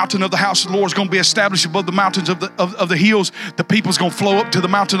mountain of the house of the Lord is going to be established above the mountains of the hills. The people's going to flow up to the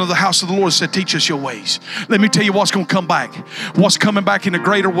mountain of the house of the Lord and say, teach us your ways. Let me tell you what's going to come back. What's coming back in a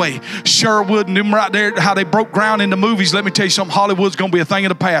greater way. Sherwood and them right there, how they broke ground in the movies. Let me tell you something. Hollywood's going to be a thing of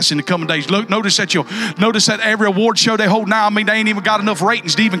the past in the coming days. Look, notice that every award show they hold now, they ain't even got enough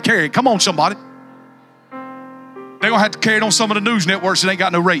ratings to even carry it. Come on, somebody. They're going to have to carry it on some of the news networks that ain't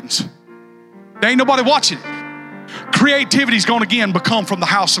got no ratings. There ain't nobody watching it. Creativity is going to again become from the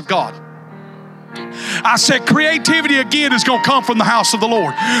house of God. I said creativity again is going to come from the house of the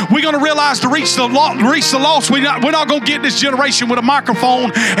Lord. We're going to realize to reach the lost. We're not going to get this generation with a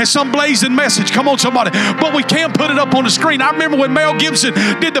microphone and some blazing message. Come on, somebody. But we can put it up on the screen. I remember when Mel Gibson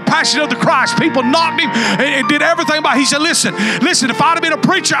did the Passion of the Christ. People knocked him and did everything about it. He said, listen, if I'd have been a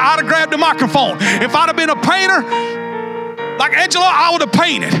preacher, I'd have grabbed the microphone. If I'd have been a painter, like Angela, I would have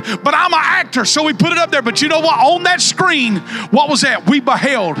painted, but I'm an actor, so we put it up there. But you know what? On that screen, what was that? We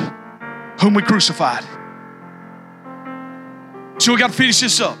beheld whom we crucified. So we got to finish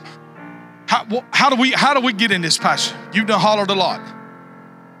this up. How do we get in this passage? You've done hollered a lot.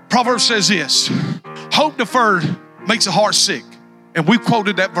 Proverbs says this: hope deferred makes the heart sick, and we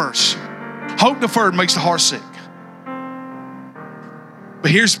quoted that verse. Hope deferred makes the heart sick. But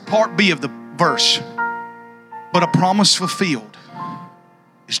here's part B of the verse. But a promise fulfilled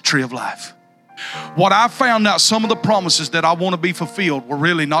is the tree of life. What I found out, some of the promises that I want to be fulfilled were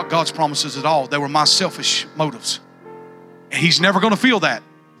really not God's promises at all. They were my selfish motives. And He's never going to feel that.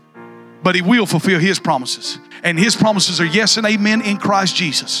 But He will fulfill His promises. And His promises are yes and amen in Christ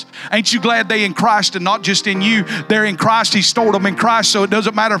Jesus. Ain't you glad they in Christ and not just in you? They're in Christ. He stored them in Christ, so it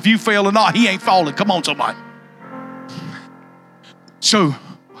doesn't matter if you fail or not. He ain't falling. Come on, somebody. So,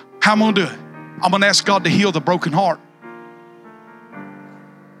 how am I going to do it? I'm going to ask God to heal the broken heart.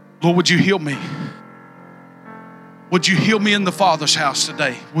 Lord, would you heal me? Would you heal me in the Father's house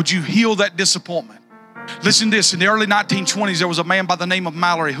today? Would you heal that disappointment? Listen to this. In the early 1920s, there was a man by the name of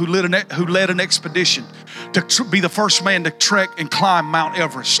Mallory who led an expedition to be the first man to trek and climb Mount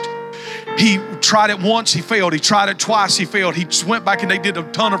Everest. He tried it once, he failed. He tried it twice, he failed. He just went back and they did a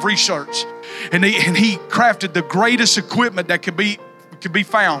ton of research. And he crafted the greatest equipment that could be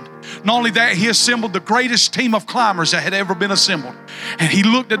found. Not only that, he assembled the greatest team of climbers that had ever been assembled. And he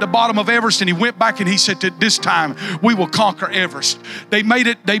looked at the bottom of Everest and he went back and he said, this time we will conquer Everest. They made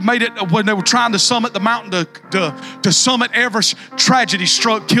it when they were trying to summit the mountain to summit Everest. Tragedy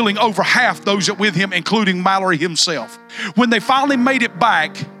struck, killing over half those that with him, including Mallory himself. When they finally made it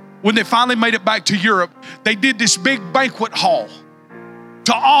back to Europe, they did this big banquet hall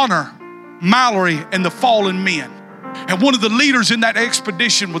to honor Mallory and the fallen men. And one of the leaders in that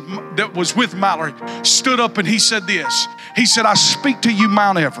expedition that was with Mallory stood up and he said this. He said, I speak to you,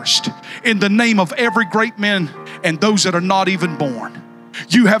 Mount Everest, in the name of every great man and those that are not even born.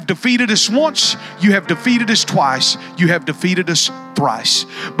 You have defeated us once, you have defeated us twice, you have defeated us thrice.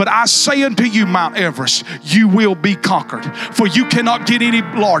 But I say unto you, Mount Everest, you will be conquered. For you cannot get any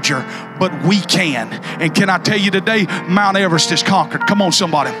larger, but we can. And can I tell you today, Mount Everest is conquered. Come on,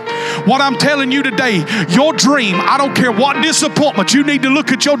 somebody. What I'm telling you today, your dream, I don't care what disappointment, you need to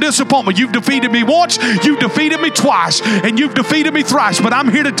look at your disappointment. You've defeated me once, you've defeated me twice, and you've defeated me thrice. But I'm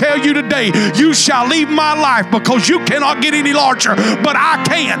here to tell you today, you shall leave my life because you cannot get any larger, but I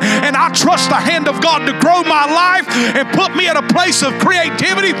can. And I trust the hand of God to grow my life and put me at a place of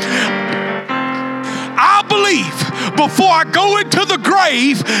creativity. I believe before I go into the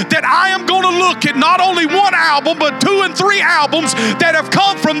grave that I am going to look at not only one album, but 2 and 3 albums that have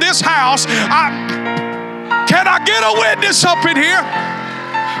come from this house. Can I get a witness up in here?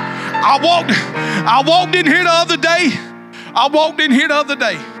 I walked in here the other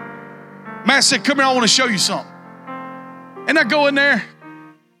day. Man said, come here, I want to show you something. And I go in there.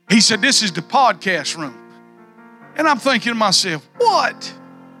 He said, this is the podcast room. And I'm thinking to myself, what?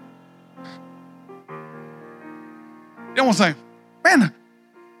 Then one thing, man,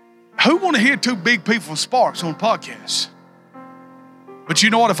 who want to hear 2 big people from Sparks on a podcast? But you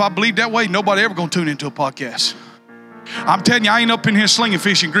know what? If I believe that way, nobody ever going to tune into a podcast. I'm telling you, I ain't up in here slinging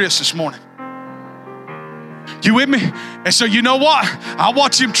fish and grits this morning. You with me? And so you know what? I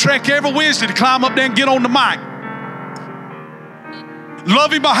watch him trek every Wednesday to climb up there and get on the mic.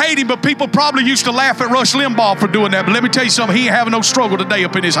 Love him or hate him, but people probably used to laugh at Rush Limbaugh for doing that. But let me tell you something, he ain't having no struggle today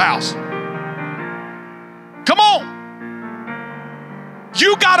up in his house. Come on.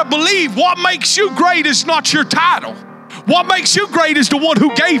 You got to believe what makes you great is not your title. What makes you great is the one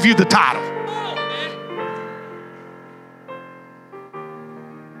who gave you the title.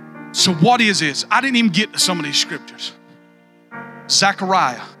 So what is this? I didn't even get to some of these scriptures.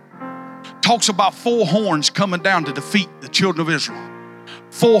 Zechariah talks about 4 horns coming down to defeat the children of Israel.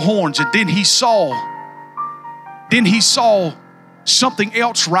 4 horns. And then he saw something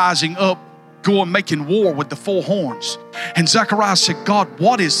else rising up, going making war with the 4 horns. And Zechariah said, God,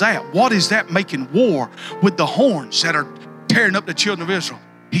 what is that? What is that making war with the horns that are tearing up the children of Israel?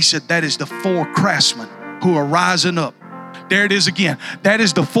 He said, that is the 4 craftsmen who are rising up. There it is again. That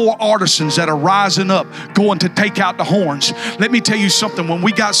is the 4 artisans that are rising up, going to take out the horns. Let me tell you something. When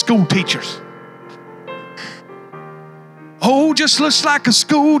we got school teachers, just looks like a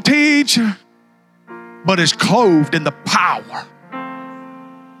school teacher, but is clothed in the power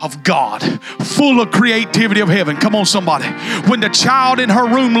of God, full of creativity of heaven. Come on, somebody. When the child in her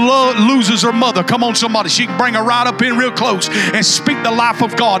room loses her mother, come on, somebody. She can bring her right up in real close and speak the life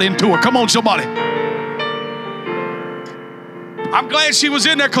of God into her. Come on, somebody. I'm glad she was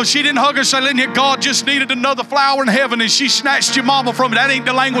in there because she didn't hug her and say, listen, God just needed another flower in heaven and she snatched your mama from it. That ain't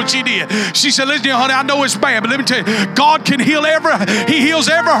the language she did. She said, listen, honey, I know it's bad, but let me tell you, God can heal He heals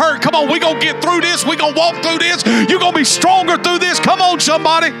every hurt. Come on, we're going to get through this. We're going to walk through this. You're going to be stronger through this. Come on,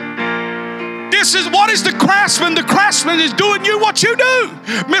 somebody. What is the craftsman? The craftsman is doing you what you do.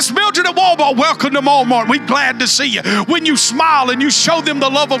 Miss Mildred at Walmart, welcome to Walmart. We're glad to see you. When you smile and you show them the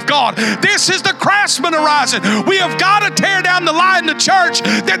love of God, this is the craftsman arising. We have got to tear down the lie in the church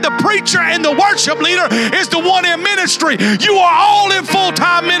that the preacher and the worship leader is the one in ministry. You are all in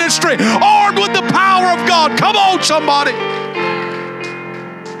full-time ministry, armed with the power of God. Come on, somebody.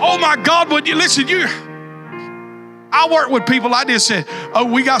 Oh my God, would you listen? I work with people like this. Said, oh,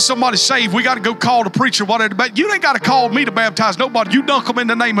 we got somebody saved. We got to go call the preacher, whatever. But you ain't got to call me to baptize nobody. You dunk them in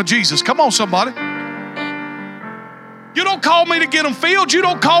the name of Jesus. Come on, somebody. You don't call me to get them filled. You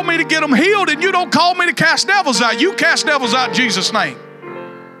don't call me to get them healed. And you don't call me to cast devils out. You cast devils out in Jesus' name.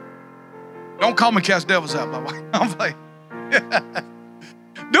 Don't call me cast devils out, by the way. I'm like,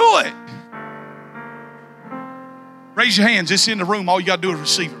 do it. Raise your hands. It's in the room. All you got to do is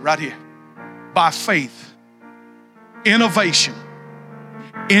receive it right here. By faith. Innovation,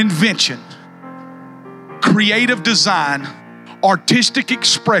 invention, creative design, artistic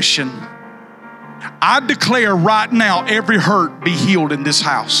expression. I declare right now every hurt be healed in this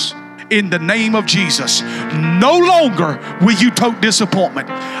house. In the name of Jesus. No longer will you tote disappointment.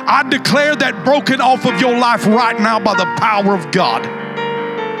 I declare that broken off of your life right now by the power of God.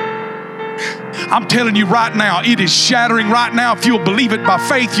 I'm telling you right now, it is shattering right now. If you'll believe it by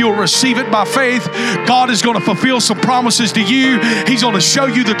faith, you'll receive it by faith. God is going to fulfill some promises to you. He's going to show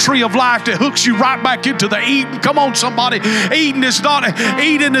you the tree of life that hooks you right back into the Eden. Come on, somebody. Eden is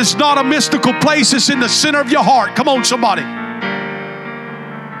not a mystical place. It's in the center of your heart. Come on, somebody.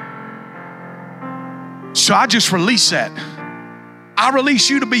 So I just release that. I release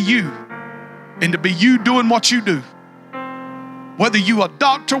you to be you and to be you doing what you do. Whether you're a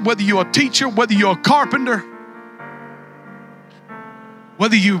doctor, whether you're a teacher, whether you're a carpenter,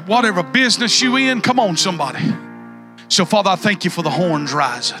 whether you, whatever business you in, come on, somebody. So, Father, I thank you for the horns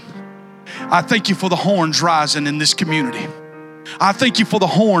rising. I thank you for the horns rising in this community. I thank you for the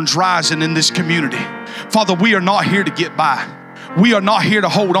horns rising in this community. Father, we are not here to get by. We are not here to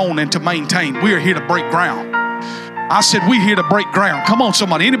hold on and to maintain. We are here to break ground. I said we're here to break ground. Come on,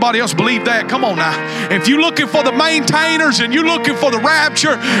 somebody. Anybody else believe that? Come on now. If you're looking for the maintainers and you're looking for the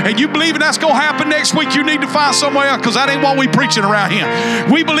rapture and you believe that's going to happen next week, you need to find somewhere else, because that ain't what we preaching around here.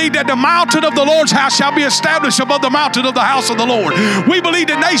 We believe that the mountain of the Lord's house shall be established above the mountain of the house of the Lord. We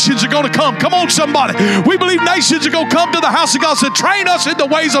believe that nations are going to come. Come on, somebody. We believe nations are going to come to the house of God to train us in the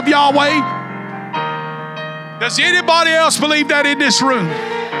ways of Yahweh. Does anybody else believe that in this room?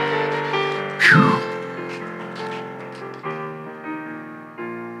 Whew.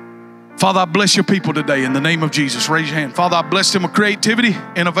 Father, I bless your people today in the name of Jesus. Raise your hand. Father, I bless them with creativity,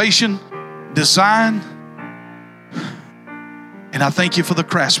 innovation, design. And I thank you for the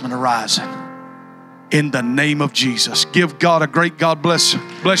craftsmen arising in the name of Jesus. Give God a great God bless you.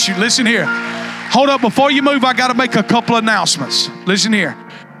 Listen here. Hold up. Before you move, I got to make a couple announcements. Listen here.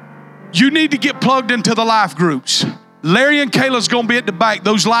 You need to get plugged into the life groups. Larry and Kayla's going to be at the back.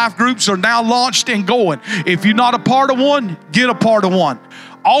 Those life groups are now launched and going. If you're not a part of one, get a part of one.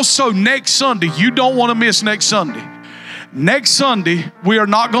 Also, next Sunday, you don't want to miss next Sunday. Next Sunday, we are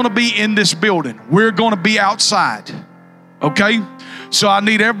not going to be in this building. We're going to be outside. Okay? So I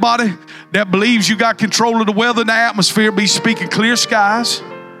need everybody that believes you got control of the weather and the atmosphere be speaking clear skies.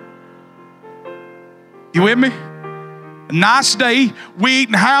 You with me? A nice day. We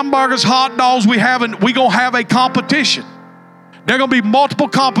eating hamburgers, hot dogs. We're going to have a competition. There are going to be multiple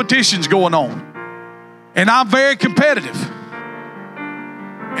competitions going on. And I'm very competitive.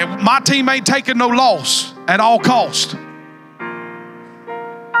 And my team ain't taking no loss at all cost.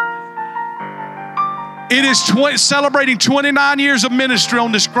 It is celebrating 29 years of ministry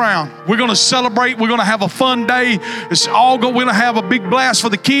on this ground. We're going to celebrate. We're going to have a fun day. We're going to have a big blast for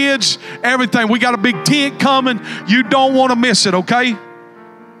the kids, everything. We got a big tent coming. You don't want to miss it, okay?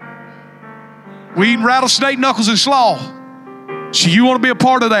 We eating rattlesnake knuckles and slaw. So you want to be a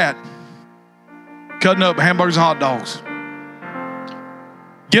part of that. Cutting up hamburgers and hot dogs.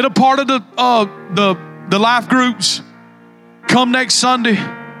 Get a part of the life groups. Come next Sunday,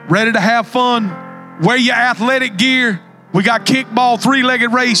 ready to have fun. Wear your athletic gear. We got kickball,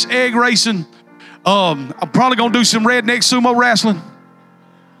 3-legged race, egg racing. I'm probably going to do some redneck sumo wrestling.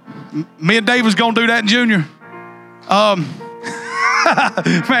 Me and David's going to do that in junior. Man,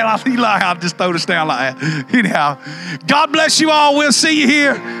 I just throw this down like that. Anyhow, God bless you all. We'll see you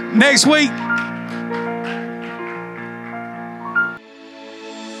here next week.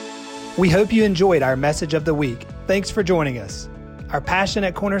 We hope you enjoyed our message of the week. Thanks for joining us. Our passion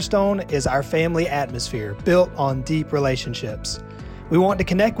at Cornerstone is our family atmosphere built on deep relationships. We want to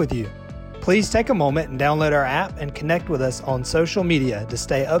connect with you. Please take a moment and download our app and connect with us on social media to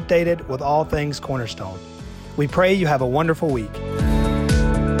stay updated with all things Cornerstone. We pray you have a wonderful week.